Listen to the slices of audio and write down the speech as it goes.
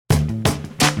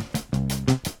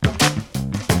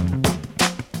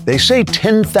They say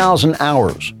 10,000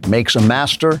 hours makes a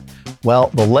master. Well,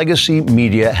 the legacy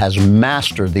media has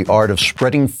mastered the art of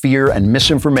spreading fear and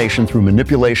misinformation through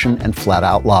manipulation and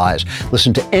flat-out lies.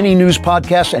 Listen to any news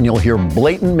podcast and you'll hear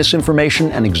blatant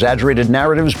misinformation and exaggerated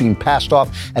narratives being passed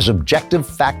off as objective,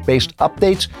 fact-based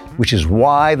updates, which is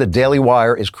why the Daily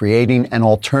Wire is creating an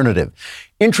alternative.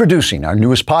 Introducing our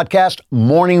newest podcast,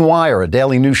 Morning Wire, a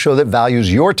daily news show that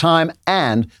values your time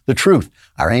and the truth.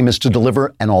 Our aim is to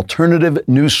deliver an alternative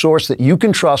news source that you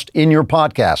can trust in your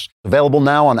podcast. Available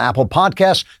now on Apple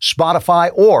Podcasts, Spotify,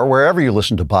 or wherever you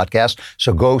listen to podcasts.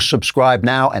 So go subscribe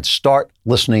now and start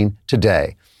listening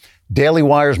today. Daily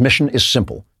Wire's mission is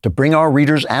simple: to bring our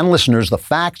readers and listeners the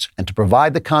facts and to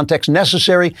provide the context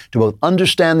necessary to both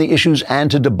understand the issues and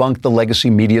to debunk the legacy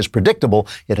media's predictable,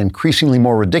 yet increasingly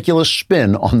more ridiculous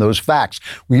spin on those facts.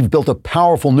 We've built a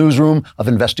powerful newsroom of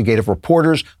investigative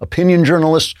reporters, opinion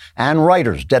journalists, and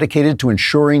writers dedicated to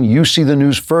ensuring you see the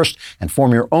news first and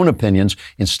form your own opinions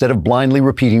instead of blindly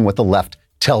repeating what the left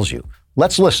tells you.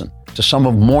 Let's listen to some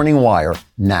of Morning Wire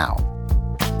now.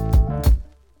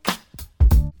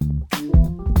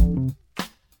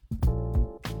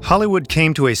 Hollywood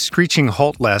came to a screeching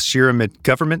halt last year amid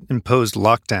government-imposed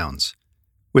lockdowns.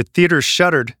 With theaters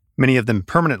shuttered, many of them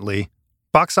permanently,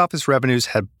 box office revenues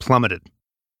had plummeted.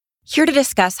 Here to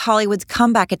discuss Hollywood's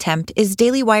comeback attempt is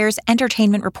Daily Wire's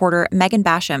entertainment reporter, Megan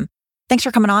Basham. Thanks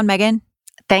for coming on, Megan.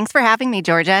 Thanks for having me,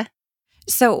 Georgia.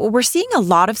 So we're seeing a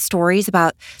lot of stories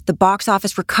about the box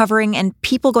office recovering and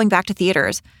people going back to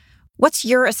theaters. What's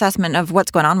your assessment of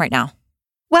what's going on right now?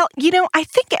 Well, I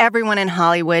think everyone in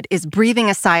Hollywood is breathing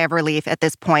a sigh of relief at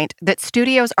this point that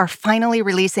studios are finally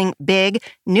releasing big,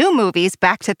 new movies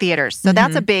back to theaters. So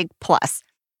that's a big plus.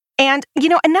 And,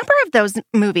 a number of those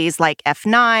movies like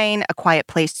F9, A Quiet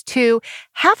Place 2,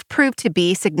 have proved to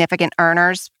be significant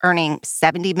earners, earning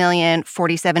 $70 million,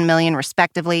 $47 million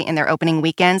respectively in their opening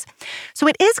weekends. So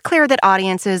it is clear that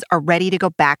audiences are ready to go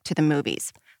back to the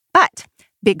movies. But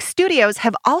big studios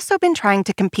have also been trying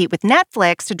to compete with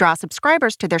Netflix to draw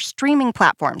subscribers to their streaming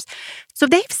platforms. So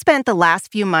they've spent the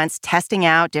last few months testing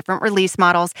out different release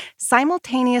models,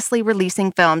 simultaneously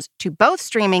releasing films to both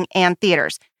streaming and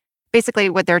theaters.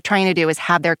 Basically, what they're trying to do is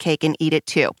have their cake and eat it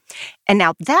too. And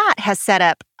now that has set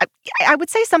up, I would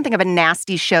say, something of a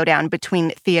nasty showdown between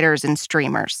theaters and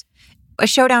streamers. A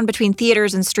showdown between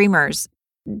theaters and streamers.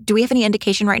 Do we have any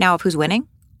indication right now of who's winning?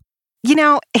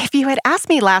 If you had asked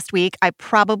me last week, I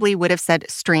probably would have said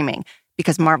streaming,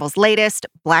 because Marvel's latest,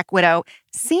 Black Widow,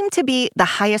 seemed to be the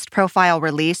highest profile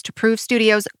release to prove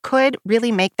studios could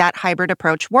really make that hybrid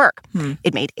approach work.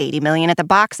 It made $80 million at the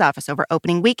box office over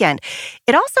opening weekend.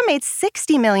 It also made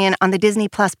 $60 million on the Disney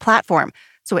Plus platform.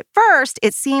 So at first,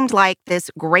 it seemed like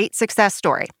this great success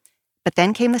story. But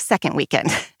then came the second weekend.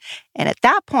 And at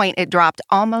that point, it dropped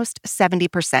almost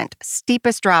 70%,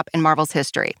 steepest drop in Marvel's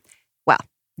history. Well,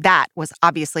 that was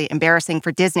obviously embarrassing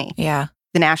for Disney. Yeah.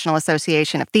 The National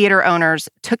Association of Theater Owners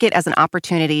took it as an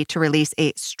opportunity to release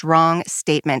a strong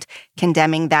statement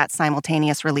condemning that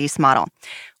simultaneous release model.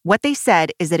 What they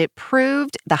said is that it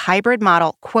proved the hybrid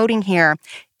model, quoting here,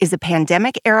 is a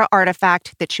pandemic-era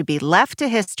artifact that should be left to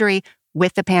history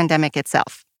with the pandemic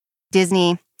itself.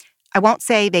 Disney, I won't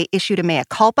say they issued a mea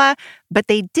culpa, but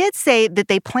they did say that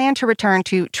they plan to return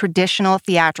to traditional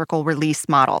theatrical release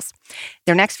models.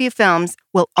 Their next few films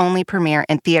will only premiere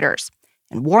in theaters.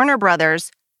 And Warner Brothers,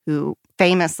 who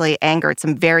famously angered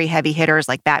some very heavy hitters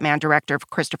like Batman director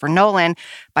Christopher Nolan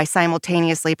by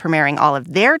simultaneously premiering all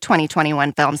of their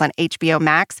 2021 films on HBO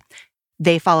Max,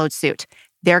 they followed suit.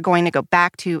 They're going to go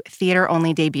back to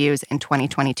theater-only debuts in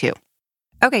 2022.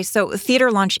 Okay, so theater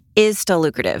launch is still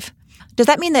lucrative. Does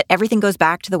that mean that everything goes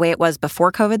back to the way it was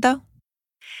before COVID, though?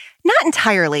 Not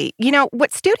entirely.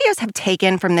 What studios have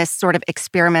taken from this sort of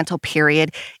experimental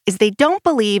period is they don't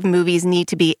believe movies need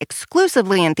to be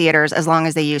exclusively in theaters as long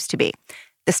as they used to be.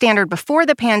 The standard before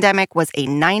the pandemic was a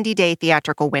 90-day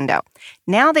theatrical window.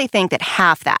 Now they think that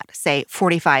half that, say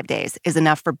 45 days, is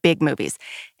enough for big movies.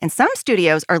 And some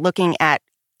studios are looking at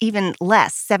even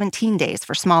less, 17 days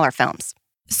for smaller films.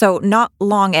 So not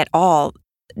long at all.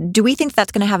 Do we think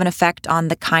that's going to have an effect on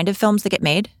the kind of films that get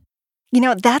made?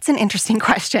 That's an interesting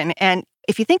question. And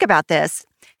if you think about this,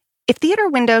 if theater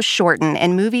windows shorten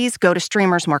and movies go to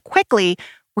streamers more quickly,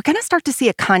 we're going to start to see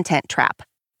a content trap.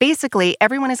 Basically,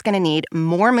 everyone is going to need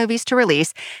more movies to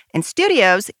release, and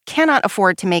studios cannot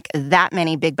afford to make that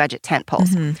many big-budget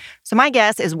tentpoles. So my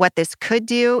guess is what this could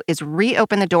do is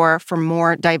reopen the door for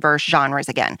more diverse genres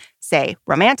again. Say,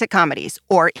 romantic comedies,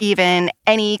 or even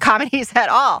any comedies at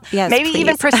all. Yes, maybe please.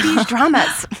 even prestige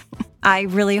dramas. I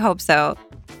really hope so.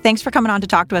 Thanks for coming on to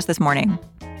talk to us this morning.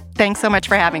 Thanks so much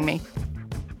for having me.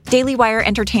 Daily Wire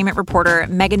entertainment reporter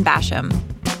Megan Basham.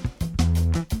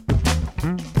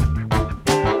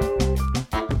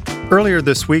 Earlier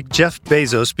this week, Jeff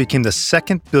Bezos became the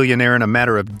second billionaire in a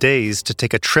matter of days to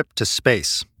take a trip to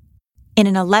space. In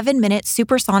an 11-minute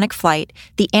supersonic flight,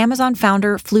 the Amazon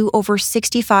founder flew over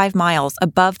 65 miles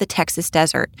above the Texas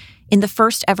desert in the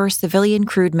first-ever civilian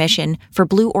crewed mission for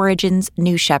Blue Origin's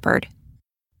New Shepard.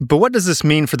 But what does this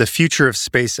mean for the future of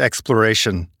space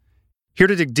exploration? Here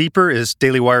to dig deeper is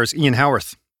Daily Wire's Ian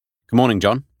Howarth. Good morning,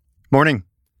 John. Morning.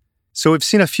 So we've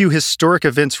seen a few historic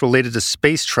events related to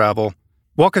space travel.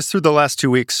 Walk us through the last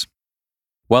 2 weeks.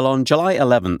 Well, on July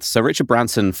 11th, Sir Richard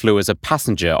Branson flew as a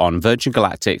passenger on Virgin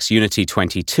Galactic's Unity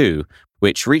 22,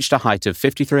 which reached a height of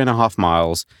 53.5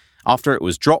 miles after it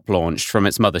was drop-launched from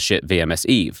its mothership VMS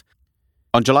Eve.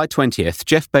 On July 20th,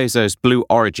 Jeff Bezos' Blue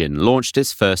Origin launched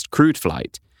its first crewed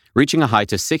flight, reaching a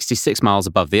height of 66 miles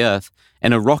above the Earth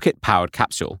in a rocket-powered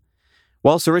capsule.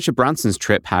 While Sir Richard Branson's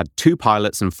trip had 2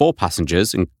 pilots and 4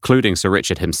 passengers, including Sir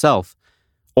Richard himself,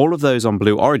 all of those on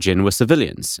Blue Origin were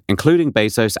civilians, including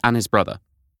Bezos and his brother.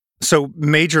 So,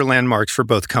 major landmarks for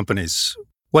both companies.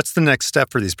 What's the next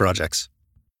step for these projects?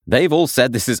 They've all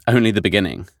said this is only the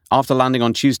beginning. After landing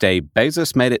on Tuesday,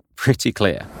 Bezos made it pretty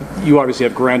clear. You obviously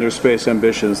have grander space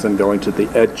ambitions than going to the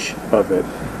edge of it.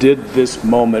 Did this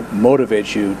moment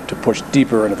motivate you to push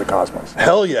deeper into the cosmos?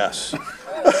 Hell yes.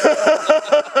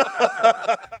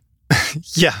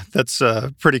 Yeah, that's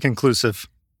pretty conclusive.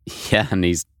 Yeah, and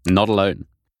he's not alone.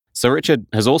 Sir Richard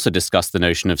has also discussed the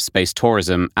notion of space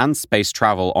tourism and space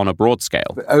travel on a broad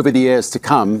scale. Over the years to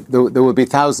come, there will be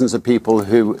thousands of people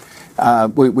who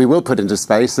we will put into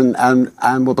space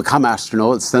and will become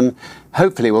astronauts, and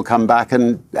hopefully will come back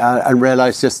and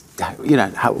realize just,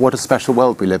 what a special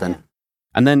world we live in.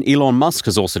 And then Elon Musk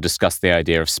has also discussed the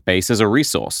idea of space as a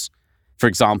resource. For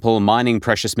example, mining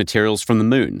precious materials from the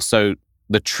moon. So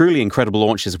the truly incredible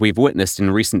launches we've witnessed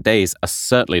in recent days are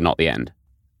certainly not the end.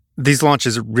 These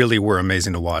launches really were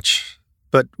amazing to watch.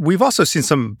 But we've also seen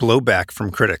some blowback from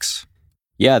critics.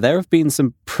 Yeah, there have been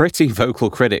some pretty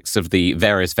vocal critics of the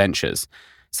various ventures.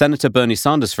 Senator Bernie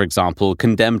Sanders, for example,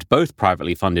 condemned both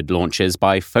privately funded launches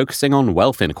by focusing on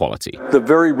wealth inequality. The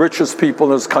very richest people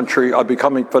in this country are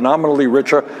becoming phenomenally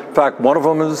richer. In fact, one of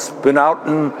them has been out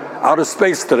in outer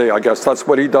space today, I guess. That's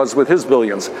what he does with his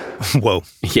billions. Whoa.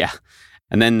 Yeah.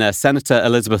 And then Senator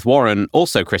Elizabeth Warren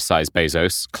also criticized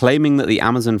Bezos, claiming that the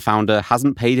Amazon founder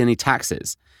hasn't paid any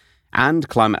taxes. And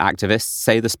climate activists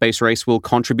say the space race will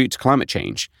contribute to climate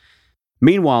change.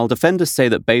 Meanwhile, defenders say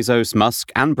that Bezos,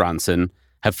 Musk, and Branson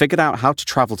have figured out how to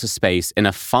travel to space in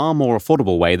a far more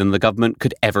affordable way than the government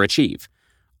could ever achieve.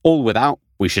 All without,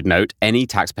 we should note, any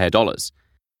taxpayer dollars.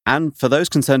 And for those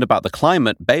concerned about the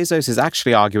climate, Bezos is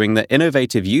actually arguing that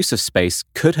innovative use of space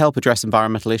could help address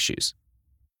environmental issues.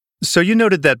 So you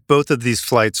noted that both of these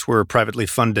flights were privately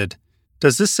funded.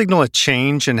 Does this signal a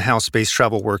change in how space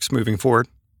travel works moving forward?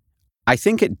 I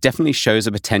think it definitely shows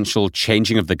a potential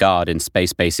changing of the guard in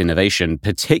space-based innovation,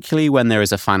 particularly when there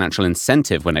is a financial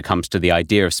incentive when it comes to the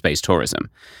idea of space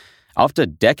tourism. After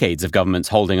decades of governments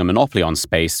holding a monopoly on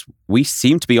space, we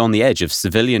seem to be on the edge of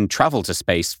civilian travel to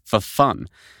space for fun.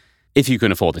 If you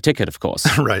can afford the ticket, of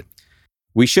course. Right.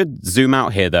 We should zoom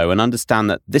out here, though, and understand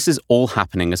that this is all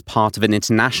happening as part of an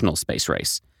international space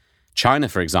race. China,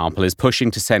 for example, is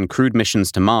pushing to send crewed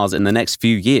missions to Mars in the next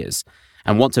few years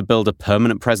and want to build a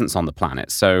permanent presence on the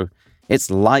planet. So it's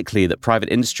likely that private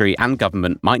industry and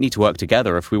government might need to work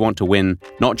together if we want to win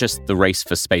not just the race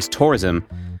for space tourism,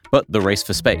 but the race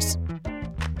for space.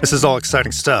 This is all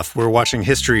exciting stuff. We're watching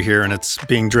history here, and it's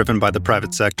being driven by the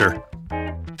private sector.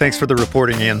 Thanks for the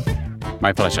reporting, Ian.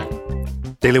 My pleasure.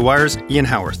 Daily Wire's Ian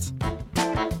Howarth.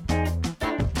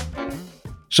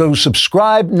 So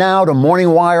subscribe now to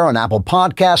Morning Wire on Apple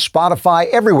Podcasts, Spotify,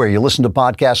 everywhere you listen to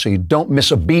podcasts so you don't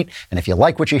miss a beat. And if you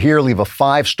like what you hear, leave a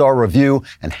 5-star review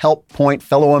and help point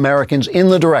fellow Americans in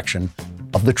the direction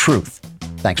of the truth.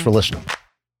 Thanks for listening.